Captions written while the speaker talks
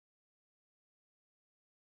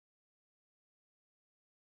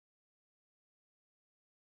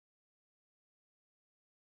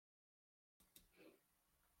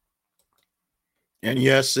And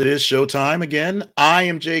yes, it is showtime again. I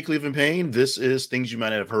am Jay Cleveland Payne. This is Things You Might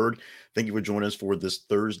Not Have Heard. Thank you for joining us for this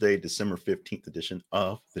Thursday, December 15th edition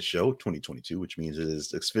of the show 2022, which means it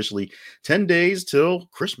is officially 10 days till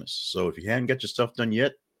Christmas. So if you hadn't got your stuff done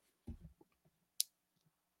yet,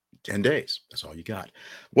 10 days. That's all you got.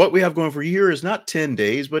 What we have going for you here is not 10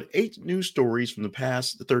 days, but 8 news stories from the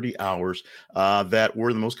past 30 hours that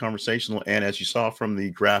were the most conversational. And as you saw from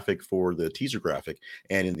the graphic for the teaser graphic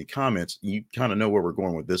and in the comments, you kind of know where we're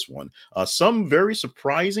going with this one. Some very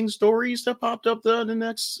surprising stories that popped up in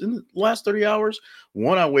the last 30 hours.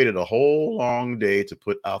 One I waited a whole long day to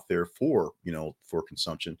put out there for, for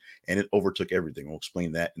consumption, and it overtook everything. We'll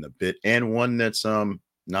explain that in a bit. And one that's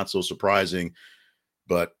not so surprising,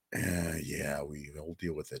 but yeah, we'll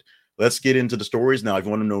deal with it. Let's get into the stories now. If you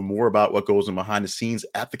want to know more about what goes on behind the scenes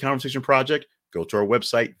at the Conversation Project, go to our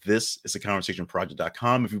website. This is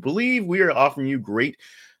theconversationproject.com. If you believe we are offering you great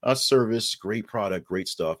service, great product, great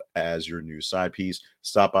stuff as your new side piece,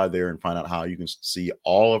 stop by there and find out how you can see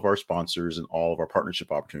all of our sponsors and all of our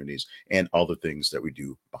partnership opportunities and other things that we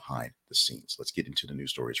do behind the scenes. Let's get into the news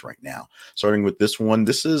stories right now. Starting with this one.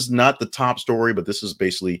 This is not the top story, but this is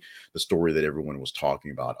basically the story that everyone was talking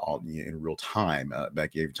about in real time.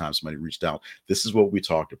 Back every time somebody reached out, this is what we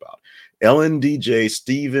talked about. LNDJ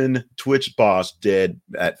Steven tWitch boss dead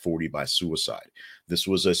at 40 by suicide. This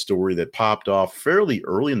was a story that popped off fairly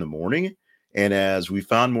early in the morning. And as we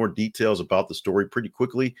found more details about the story pretty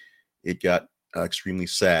quickly, it got extremely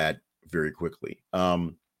sad very quickly.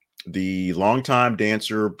 The longtime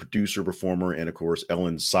dancer, producer, performer, and of course,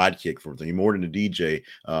 Ellen's sidekick for the more than a DJ.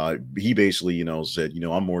 He basically, said,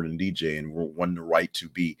 I'm more than a DJ and won the right to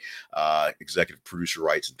be executive producer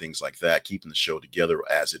rights and things like that, keeping the show together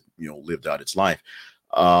as it, lived out its life.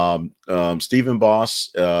 Stephen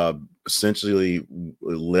Boss essentially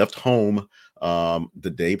left home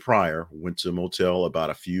the day prior, went to a motel about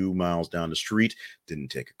a few miles down the street, didn't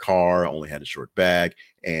take a car, only had a short bag.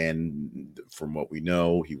 And from what we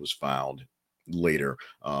know, he was found later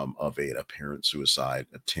of an apparent suicide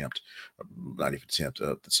attempt, not even attempt,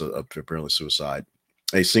 it's apparently suicide,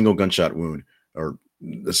 a single gunshot wound, or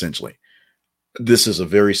essentially. This is a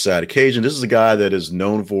very sad occasion. This is a guy that is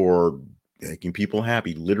known for making people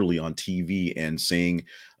happy, literally on TV, and saying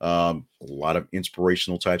a lot of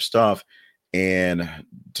inspirational type stuff. And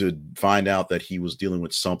to find out that he was dealing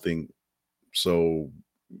with something so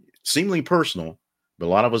seemingly personal, but a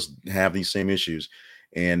lot of us have these same issues,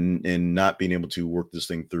 and not being able to work this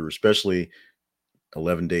thing through, especially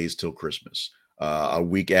 11 days till Christmas, a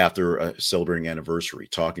week after celebrating anniversary,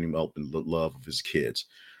 talking about the love of his kids.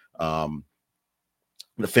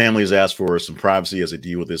 The family has asked for some privacy as they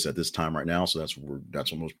deal with this at this time right now. So that's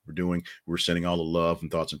what most we're doing. We're sending all the love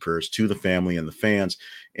and thoughts and prayers to the family and the fans,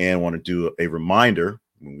 and want to do a reminder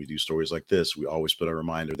when we do stories like this. We always put a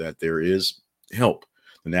reminder that there is help.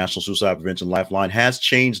 The National Suicide Prevention Lifeline has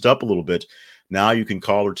changed up a little bit. Now you can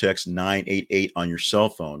call or text 988 on your cell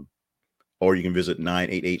phone, or you can visit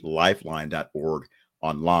 988lifeline.org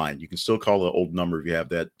online. You can still call the old number if you have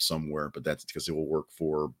that somewhere, but that's because it will work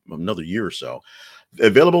for another year or so.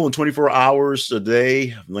 Available in 24 hours a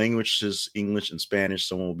day. Language is English and Spanish.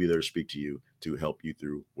 Someone will be there to speak to you to help you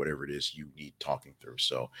through whatever it is you need talking through.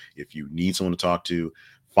 So if you need someone to talk to,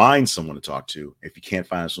 find someone to talk to. If you can't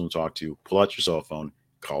find someone to talk to, pull out your cell phone,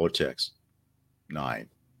 call or text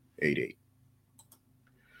 988.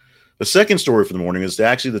 The second story for the morning is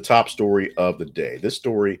actually the top story of the day. This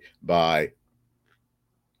story by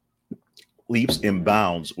Leaps and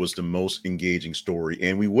Bounds was the most engaging story.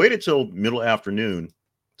 And we waited till middle afternoon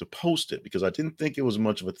to post it because I didn't think it was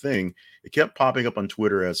much of a thing. It kept popping up on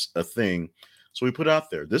Twitter as a thing. So we put it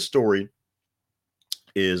out there. This story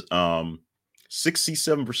is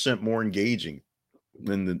 67% more engaging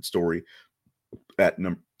than the story at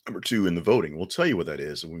number 2 in the voting. We'll tell you what that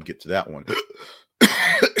is, and we can get to that one.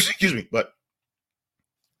 Excuse me, but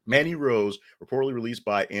Mandy Rose reportedly released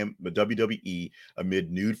by the WWE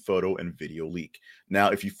amid nude photo and video leak. Now,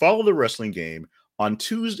 if you follow the wrestling game, on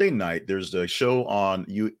Tuesday night, there's a show on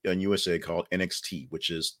USA called NXT, which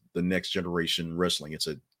is the next generation wrestling. It's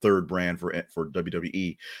a third brand for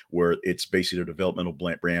WWE, where it's basically a developmental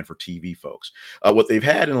brand for TV folks. What they've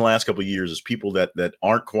had in the last couple of years is people that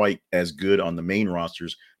aren't quite as good on the main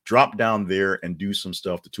rosters drop down there and do some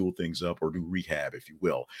stuff to tool things up, or do rehab, if you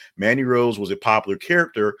will. Mandy Rose was a popular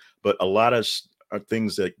character, but a lot of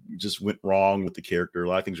things that just went wrong with the character. A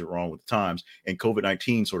lot of things went wrong with the times, and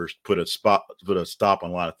COVID-19 sort of put a stop on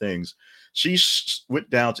a lot of things. She went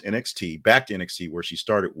down to NXT, back to NXT, where she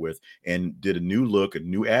started with, and did a new look, a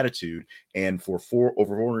new attitude, and for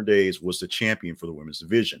over 400 days was the champion for the women's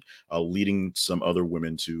division, leading some other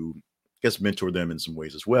women to guess mentored them in some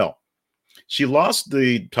ways as well. She lost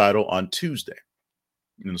the title on Tuesday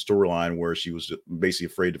in the storyline where she was basically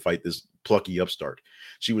afraid to fight this plucky upstart.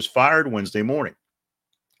 She was fired Wednesday morning.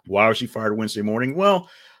 Why was she fired Wednesday morning? Well,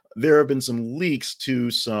 there have been some leaks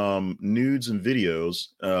to some nudes and videos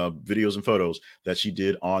and photos that she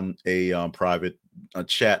did on a private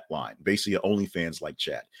chat line, basically an OnlyFans like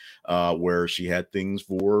chat, where she had things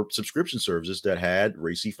for subscription services that had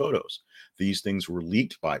racy photos. These things were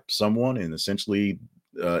leaked by someone, and essentially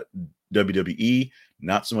uh, WWE,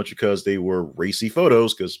 not so much because they were racy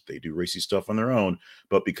photos, because they do racy stuff on their own,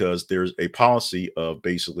 but because there's a policy of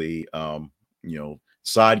basically,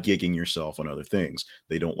 side gigging yourself on other things.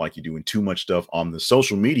 They don't like you doing too much stuff on the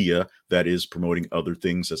social media that is promoting other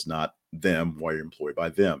things that's not them while you're employed by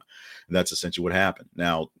them. And that's essentially what happened.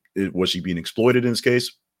 Now, was she being exploited in this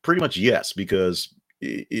case? Pretty much yes, because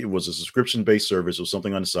it was a subscription based service. It was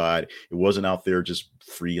something on the side. It wasn't out there just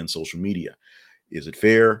free on social media. Is it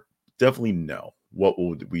fair? Definitely no. What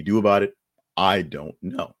will we do about it? I don't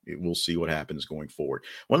know. We'll see what happens going forward.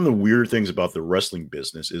 One of the weird things about the wrestling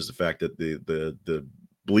business is the fact that the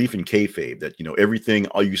belief in kayfabe, that everything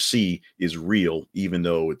all you see is real, even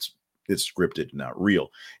though it's scripted, not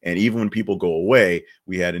real. And even when people go away,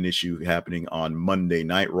 we had an issue happening on Monday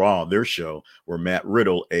Night Raw, their show, where Matt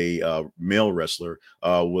Riddle, a male wrestler,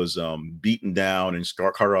 was beaten down and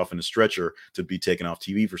carted off in a stretcher to be taken off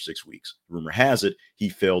TV for 6 weeks. Rumor has it he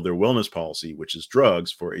failed their wellness policy, which is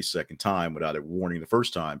drugs, for a second time without a warning the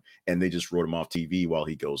first time, and they just wrote him off TV while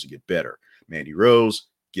he goes to get better. Mandy Rose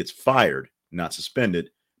gets fired, not suspended.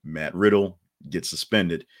 Matt Riddle gets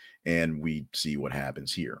suspended, and we see what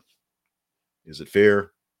happens here. Is it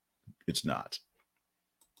fair? It's not.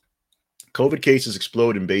 COVID cases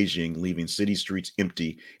explode in Beijing, leaving city streets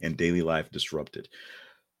empty and daily life disrupted.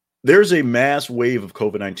 There's a mass wave of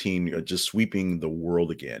COVID-19 just sweeping the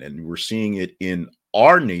world again, and we're seeing it in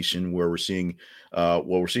our nation, where we're seeing what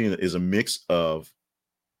we're seeing is a mix of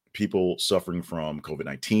people suffering from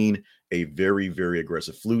COVID-19, a very, very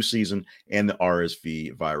aggressive flu season, and the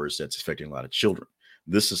RSV virus that's affecting a lot of children.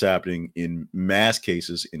 This is happening in mass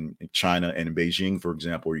cases in China and in Beijing, for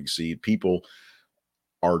example, where you can see people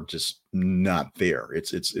are just not there.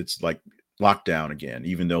 It's like lockdown again,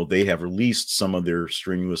 even though they have released some of their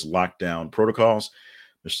strenuous lockdown protocols.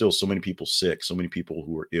 There's still so many people sick, so many people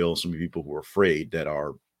who are ill, so many people who are afraid that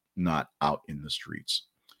are not out in the streets.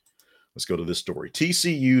 Let's go to this story.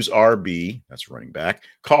 TCU's RB, that's running back,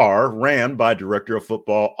 car ran by director of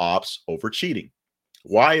football ops over cheating.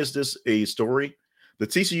 Why is this a story? The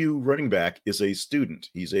TCU running back is a student.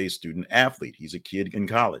 He's a student athlete. He's a kid in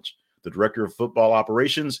college. The director of football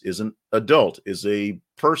operations is an adult, is a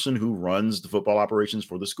person who runs the football operations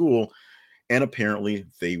for the school. And apparently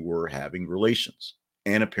they were having relations.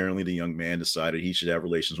 And apparently the young man decided he should have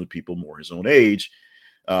relations with people more his own age.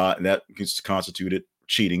 And that constituted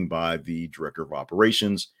cheating by the director of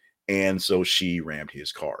operations. And so she rammed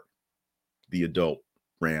his car. The adult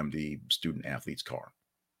rammed the student athlete's car.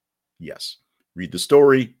 Yes. Read the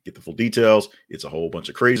story, get the full details. It's a whole bunch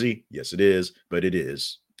of crazy. Yes, it is, but it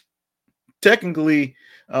is technically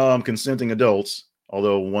consenting adults,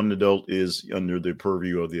 although one adult is under the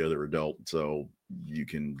purview of the other adult. So you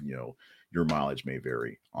can, your mileage may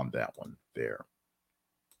vary on that one there.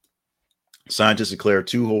 Scientists declare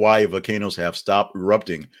 2 Hawaii volcanoes have stopped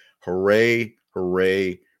erupting. Hooray,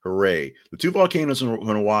 hooray, hooray. The 2 volcanoes in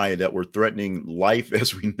Hawaii that were threatening life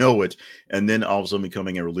as we know it, and then all of a sudden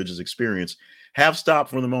becoming a religious experience, have stopped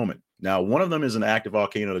for the moment. Now, one of them is an active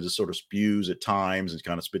volcano that just sort of spews at times and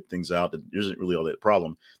kind of spit things out that isn't really all that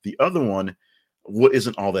problem. The other one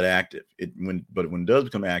isn't all that active. But when it does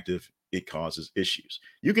become active, it causes issues.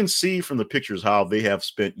 You can see from the pictures how they have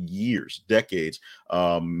spent years, decades,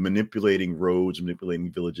 manipulating roads, manipulating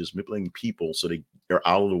villages, manipulating people so they're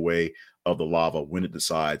out of the way of the lava when it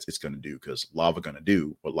decides it's going to do, because lava going to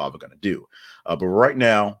do what lava going to do. But right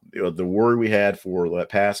now, the worry we had for the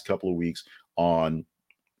past couple of weeks on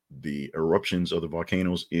the eruptions of the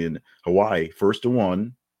volcanoes in Hawaii, first the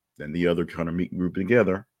one, then the other kind of meet group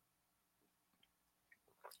together,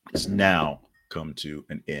 has now come to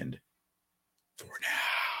an end for now.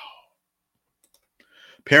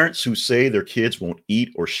 Parents who say their kids won't eat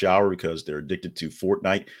or shower because they're addicted to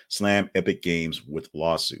Fortnite slam Epic Games with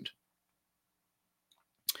lawsuit.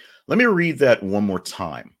 Let me read that one more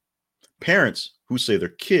time. Parents who say their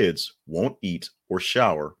kids won't eat or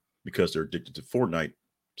shower because they're addicted to Fortnite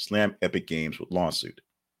slam Epic Games with lawsuit.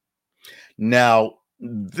 Now,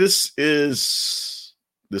 this is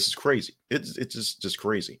crazy. It's just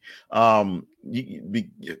crazy.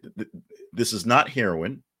 This is not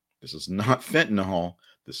heroin. This is not fentanyl.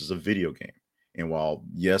 This is a video game. And while,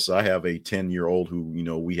 yes, I have a 10-year-old who,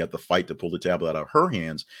 we have to fight to pull the tablet out of her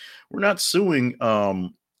hands, we're not suing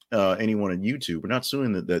anyone on YouTube. We're not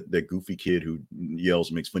suing that goofy kid who yells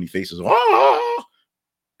and makes funny faces, "Ah!"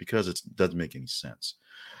 because it doesn't make any sense.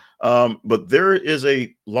 But there is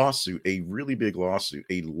a lawsuit, a really big lawsuit,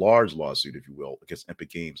 a large lawsuit, if you will, against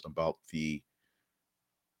Epic Games about the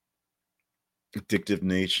addictive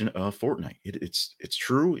nation of Fortnite. It's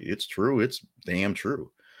true. It's true. It's damn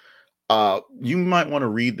true. You might want to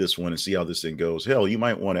read this one and see how this thing goes. Hell, you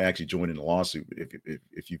might want to actually join in a lawsuit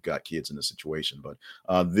if you've got kids in this situation. But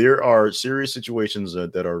there are serious situations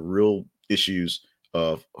that are real issues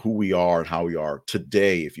of who we are and how we are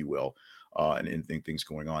today, if you will, and things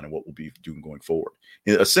going on and what we'll be doing going forward.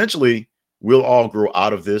 And essentially, we'll all grow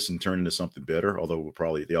out of this and turn into something better. Although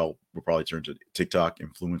they all will probably turn to TikTok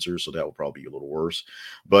influencers, so that will probably be a little worse.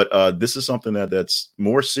 But this is something that's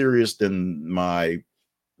more serious than my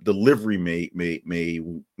delivery may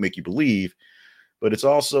make you believe, but it's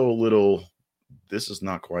also a little, this is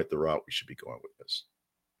not quite the route we should be going with this.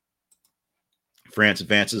 France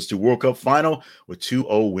advances to World Cup final with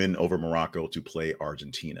 2-0 win over Morocco to play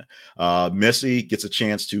Argentina. Messi gets a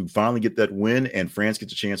chance to finally get that win, and France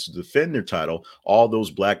gets a chance to defend their title. All those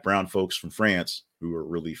black, brown folks from France, who are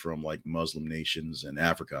really from like Muslim nations and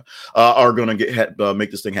Africa, are going to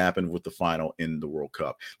make this thing happen with the final in the World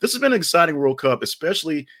Cup. This has been an exciting World Cup,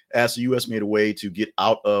 especially as the U.S. made a way to get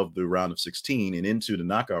out of the round of 16 and into the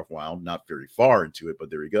knockout round. Not very far into it,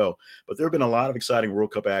 but there you go. But there have been a lot of exciting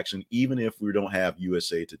World Cup action, even if we don't have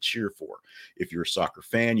USA to cheer for. If you're a soccer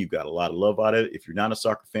fan, you've got a lot of love out of it. If you're not a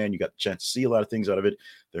soccer fan, you got the chance to see a lot of things out of it.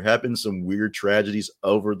 There have been some weird tragedies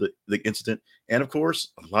over the incident. And of course,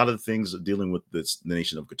 a lot of the things dealing with the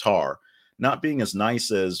nation of Qatar not being as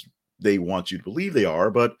nice as they want you to believe they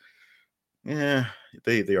are, but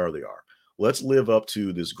they are. Let's live up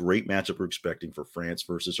to this great matchup we're expecting for France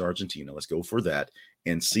versus Argentina. Let's go for that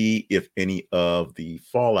and see if any of the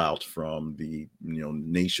fallout from the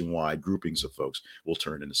nationwide groupings of folks will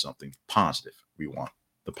turn into something positive. We want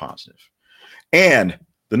the positive. And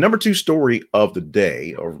the number 2 story of the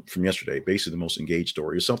day, or from yesterday, basically the most engaged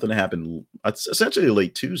story, is something that happened essentially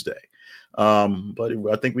late Tuesday. But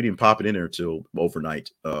I think we didn't pop it in there until overnight,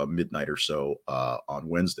 midnight or so on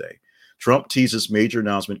Wednesday. Trump teases major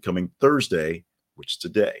announcement coming Thursday, which is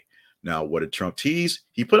today. Now, what did Trump tease?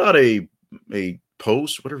 He put out a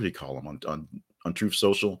post, whatever they call them, on Truth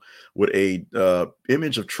Social, with a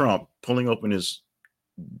image of Trump pulling open his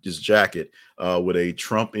jacket with a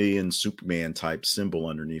Trumpian Superman type symbol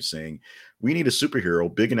underneath saying, "We need a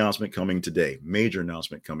superhero. Big announcement coming today. Major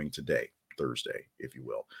announcement coming today, Thursday, if you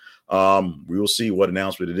will." We will see what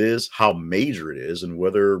announcement it is, how major it is, and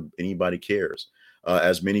whether anybody cares.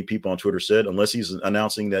 As many people on Twitter said, unless he's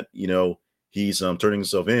announcing that he's turning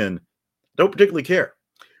himself in, don't particularly care.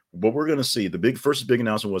 But we're going to see. The first big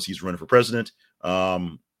announcement was he's running for president.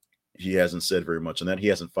 He hasn't said very much on that. He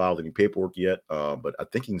hasn't filed any paperwork yet, but I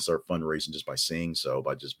think he can start fundraising just by saying so,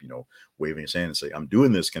 by just waving his hand and say, "I'm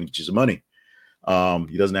doing this. Can I get you some money?"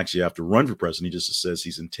 He doesn't actually have to run for president. He just says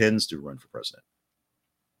he intends to run for president.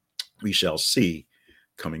 We shall see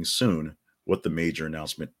coming soon what the major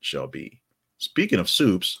announcement shall be. Speaking of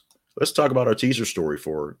soups, let's talk about our teaser story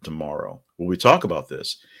for tomorrow. When we talk about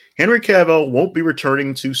this, Henry Cavill won't be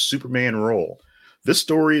returning to Superman role. This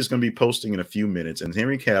story is going to be posting in a few minutes, and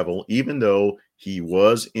Henry Cavill, even though he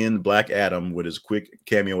was in Black Adam with his quick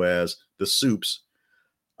cameo as the Soups,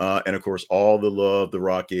 and of course, all the love The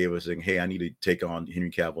Rock gave us saying, "Hey, I need to take on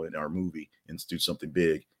Henry Cavill in our movie and do something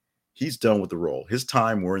big." He's done with the role. His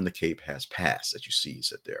time wearing the cape has passed, as you see, he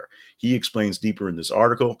said there. He explains deeper in this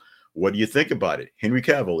article. What do you think about it? Henry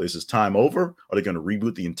Cavill, is his time over? Are they going to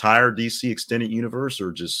reboot the entire DC extended universe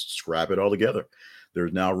or just scrap it all together?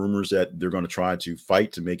 There's now rumors that they're going to try to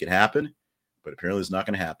fight to make it happen, but apparently it's not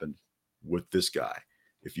going to happen with this guy.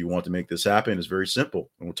 If you want to make this happen, it's very simple.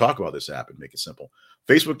 And we'll talk about this happen, make it simple.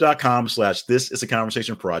 Facebook.com/This Is a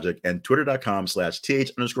Conversation Project and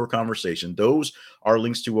Twitter.com/TH_conversation. Those are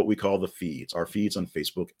links to what we call the feeds, our feeds on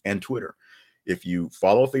Facebook and Twitter. If you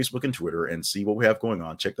follow Facebook and Twitter and see what we have going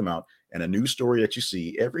on, check them out. And a new story that you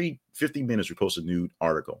see every 50 minutes, we post a new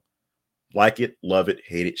article. Like it, love it,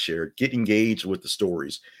 hate it, share it. Get engaged with the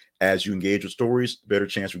stories. As you engage with stories, better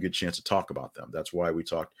chance we get a chance to talk about them. That's why we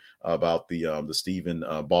talked about the Stephen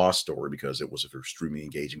Boss story, because it was extremely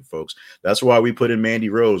engaging, folks. That's why we put in Mandy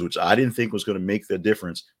Rose, which I didn't think was going to make the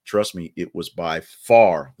difference. Trust me, it was by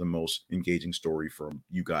far the most engaging story from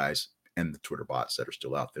you guys and the Twitter bots that are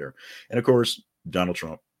still out there. And of course, Donald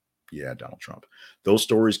Trump. Yeah, Donald Trump. Those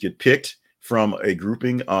stories get picked from a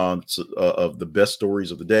grouping of the best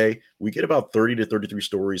stories of the day. We get about 30 to 33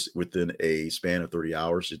 stories within a span of 30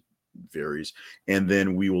 hours. It varies. And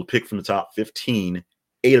then we will pick from the top 15,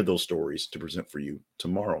 8 of those stories to present for you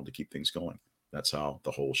tomorrow to keep things going. That's how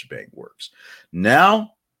the whole shebang works.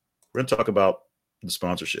 Now, we're going to talk about the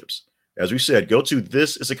sponsorships. As we said, go to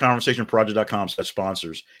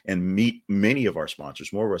thisisaconversationproject.com/sponsors and meet many of our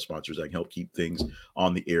sponsors, more of our sponsors that can help keep things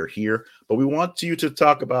on the air here. But we want you to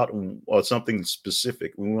talk about something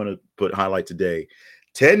specific. We want to highlight today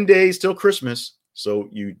 10 days till Christmas. So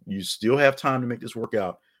you still have time to make this work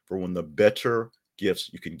out for one of the better gifts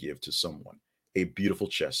you can give to someone, a beautiful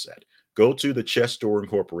chess set. Go to the Chess Store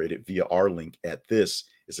Incorporated via our link at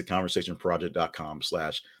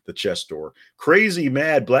thisistheconversationproject.com/the chess store. Crazy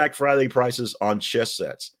mad Black Friday prices on chess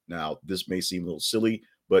sets. Now, this may seem a little silly,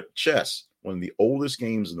 but chess, one of the oldest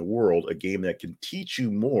games in the world, a game that can teach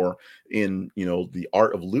you more in, the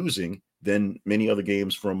art of losing than many other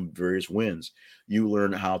games from various wins. You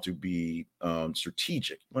learn how to be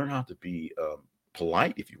strategic, learn how to be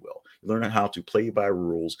polite, if you will. You learn how to play by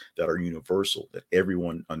rules that are universal, that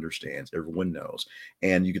everyone understands, everyone knows.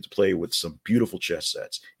 And you get to play with some beautiful chess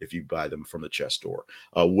sets if you buy them from the chess store.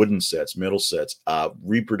 Wooden sets, metal sets,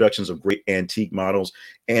 reproductions of great antique models,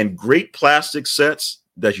 and great plastic sets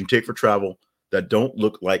that you can take for travel that don't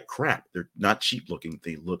look like crap. They're not cheap looking.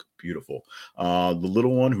 They look beautiful. The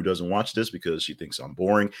little one who doesn't watch this because she thinks I'm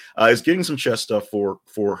boring is getting some chess stuff for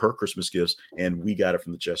her Christmas gifts, and we got it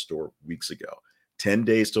from the chess store weeks ago. 10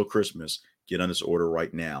 days till Christmas. Get on this order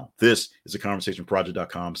right now. This is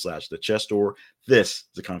theconversationproject.com/the chess store. This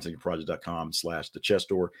is theconversationproject.com/the chess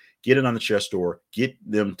store. Get it on the chess store. Get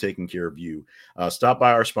them taking care of you. Stop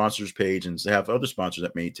by our sponsors page and have other sponsors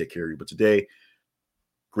that may take care of you. But today,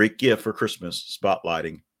 great gift for Christmas,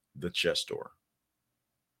 spotlighting the chess store.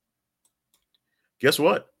 Guess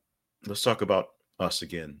what? Let's talk about us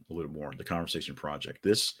again a little more. The Conversation Project.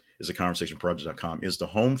 This is theconversationproject.com is the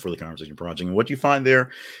home for the Conversation Project. And what you find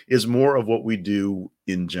there is more of what we do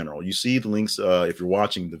in general. You see the links, if you're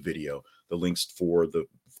watching the video, the links for the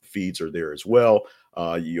feeds are there as well.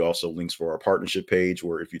 You also links for our partnership page,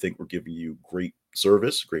 where if you think we're giving you great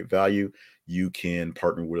service, great value, you can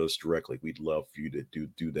partner with us directly. We'd love for you to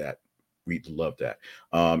do that. We'd love that.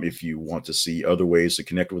 If you want to see other ways to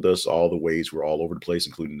connect with us, all the ways, we're all over the place,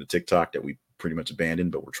 including the TikTok that we pretty much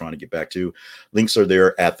abandoned, but we're trying to get back to. Links are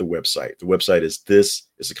there at the website. The website is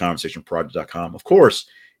thisistheconversationproject.com. Of course,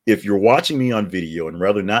 if you're watching me on video and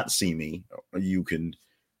rather not see me, you can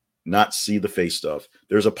not see the face stuff.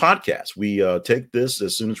 There's a podcast. We take this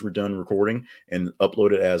as soon as we're done recording and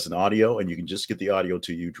upload it as an audio, and you can just get the audio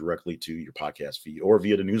to you directly to your podcast feed or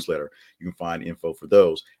via the newsletter. You can find info for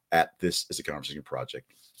those at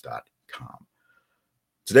thisistheconversationproject.com.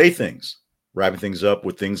 Today, wrapping things up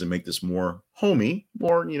with things that make this more homey,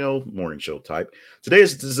 more, morning show type. Today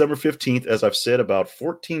is December 15th, as I've said about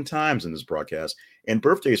 14 times in this broadcast, and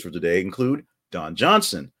birthdays for today include Don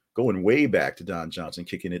Johnson, going way back to Don Johnson,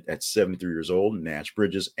 kicking it at 73 years old, Nash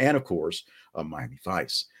Bridges, and of course, Miami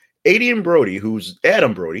Vice. Adrian Brody, who's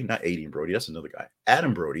Adam Brody, not Adrian Brody, that's another guy,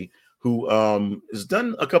 Adam Brody, who has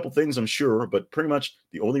done a couple things, I'm sure, but pretty much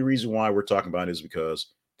the only reason why we're talking about it is because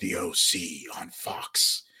the OC on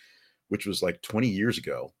Fox, which was like 20 years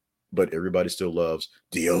ago, but everybody still loves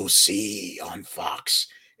the OC on Fox.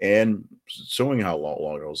 And showing how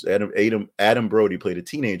long it was, Adam Brody played a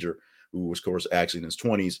teenager who was, of course, actually in his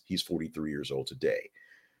 20s. He's 43 years old today,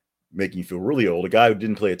 making you feel really old. A guy who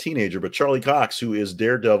didn't play a teenager, but Charlie Cox, who is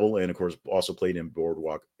Daredevil and, of course, also played in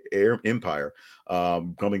Boardwalk Empire,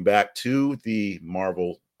 coming back to the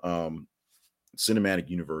Marvel cinematic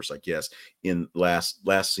universe, I guess, in last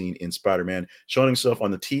scene in Spider-Man, showing himself on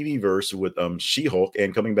the TV verse with She-Hulk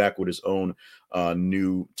and coming back with his own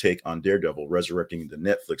new take on Daredevil, resurrecting the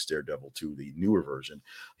Netflix Daredevil to the newer version.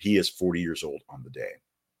 He is 40 years old on the day.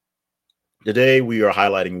 Today, we are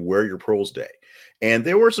highlighting Wear Your Pearls Day. And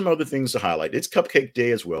there were some other things to highlight. It's Cupcake Day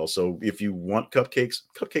as well. So if you want cupcakes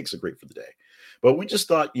are great for the day. But we just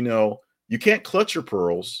thought, you can't clutch your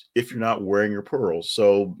pearls if you're not wearing your pearls.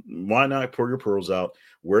 So why not pour your pearls out,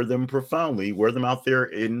 wear them profoundly, wear them out there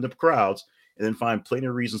in the crowds, and then find plenty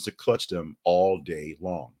of reasons to clutch them all day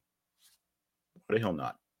long? Why the hell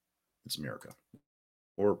not? It's America.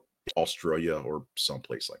 Or Australia or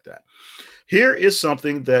someplace like that. Here is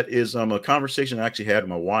something that is a conversation I actually had with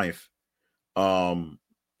my wife a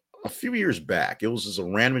few years back. It was just a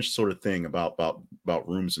random sort of thing about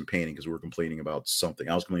rooms and painting, because we were complaining about something.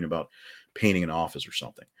 I was complaining about painting an office or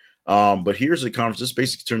something. But here's the conversation. This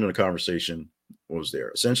basically turned into a conversation. What was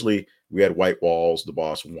there? Essentially, we had white walls. The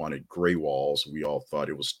boss wanted gray walls. We all thought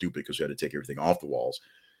it was stupid because we had to take everything off the walls.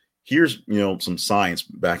 Here's, some science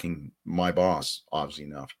backing my boss, obviously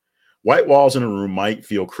enough. White walls in a room might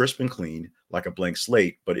feel crisp and clean, like a blank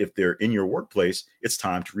slate, but if they're in your workplace, it's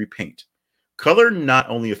time to repaint. Color not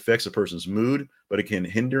only affects a person's mood, but it can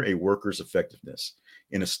hinder a worker's effectiveness.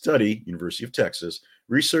 In a study, University of Texas,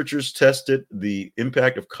 researchers tested the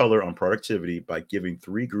impact of color on productivity by giving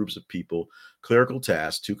three groups of people clerical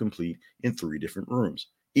tasks to complete in three different rooms,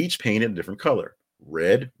 each painted a different color: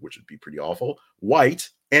 red, which would be pretty awful, white,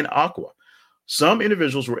 and aqua. Some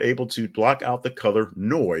individuals were able to block out the color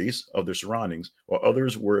noise of their surroundings, while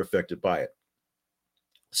others were affected by it.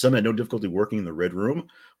 Some had no difficulty working in the red room,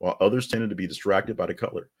 while others tended to be distracted by the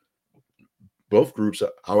color. Both groups,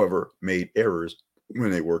 however, made errors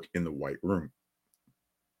when they worked in the white room.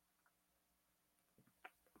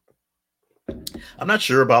 I'm not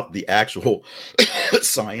sure about the actual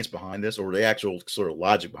science behind this or the actual sort of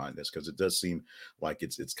logic behind this, because it does seem like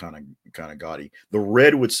it's kind of gaudy. The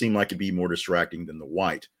red would seem like it'd be more distracting than the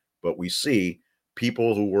white, but we see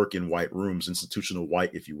people who work in white rooms, institutional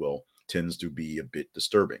white, if you will, tends to be a bit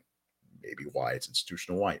disturbing. Maybe why it's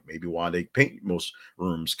institutional white, maybe why they paint most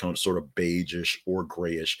rooms kind of sort of beigeish or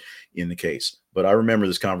grayish in the case. But I remember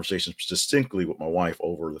this conversation distinctly with my wife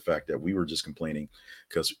over the fact that we were just complaining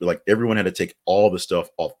because like everyone had to take all the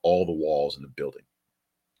stuff off all the walls in the building.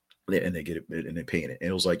 And they get it and they paint it.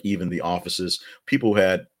 And it was like even the offices, people who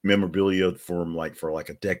had memorabilia for like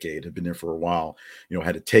a decade, had been there for a while,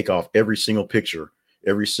 had to take off every single picture,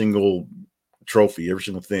 every single trophy, every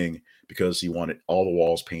single thing, because he wanted all the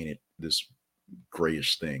walls painted this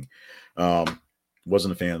grayish thing.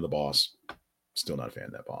 Wasn't a fan of the boss. Still not a fan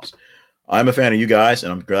of that boss. I'm a fan of you guys,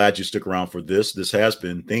 and I'm glad you stuck around for this. This has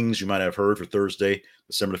been Things You Might Have Heard for Thursday,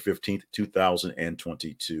 December the 15th,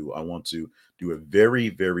 2022. I want to do a very,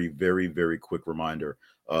 very, very, very quick reminder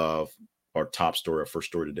of our top story, our first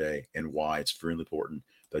story today, and why it's really important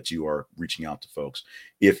that you are reaching out to folks.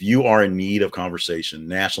 If you are in need of conversation,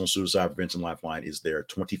 National Suicide Prevention Lifeline is there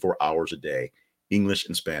 24 hours a day, English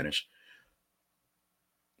and Spanish.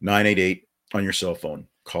 988 on your cell phone.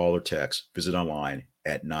 Call or text. Visit online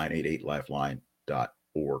at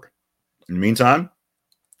 988lifeline.org. In the meantime,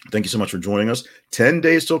 thank you so much for joining us. 10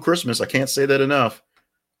 days till Christmas. I can't say that enough.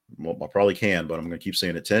 Well, I probably can, but I'm going to keep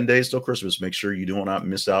saying it. 10 days till Christmas. Make sure you do not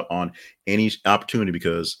miss out on any opportunity,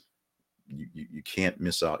 because you can't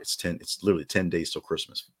miss out. It's literally 10 days till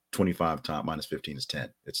Christmas. 25 times minus 15 is 10.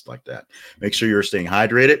 It's like that. Make sure you're staying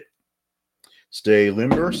hydrated. Stay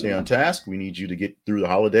limber, stay on task. We need you to get through the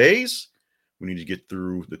holidays. We need to get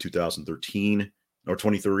through the 2013 or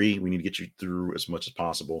 23. We need to get you through as much as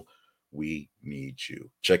possible. We need you.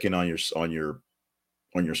 Check in on your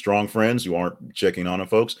strong friends who aren't checking on them,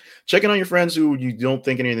 folks. Check in on your friends who you don't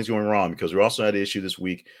think anything's going wrong, because we also had an issue this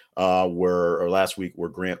week last week where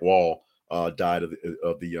Grant Wall died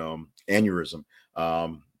of the aneurysm.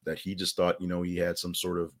 That he just thought, he had some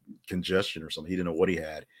sort of congestion or something. He didn't know what he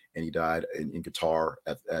had, and he died in Qatar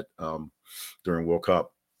at during World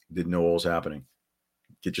Cup. Didn't know what was happening.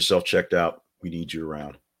 Get yourself checked out. We need you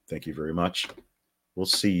around. Thank you very much. We'll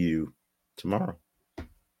see you tomorrow.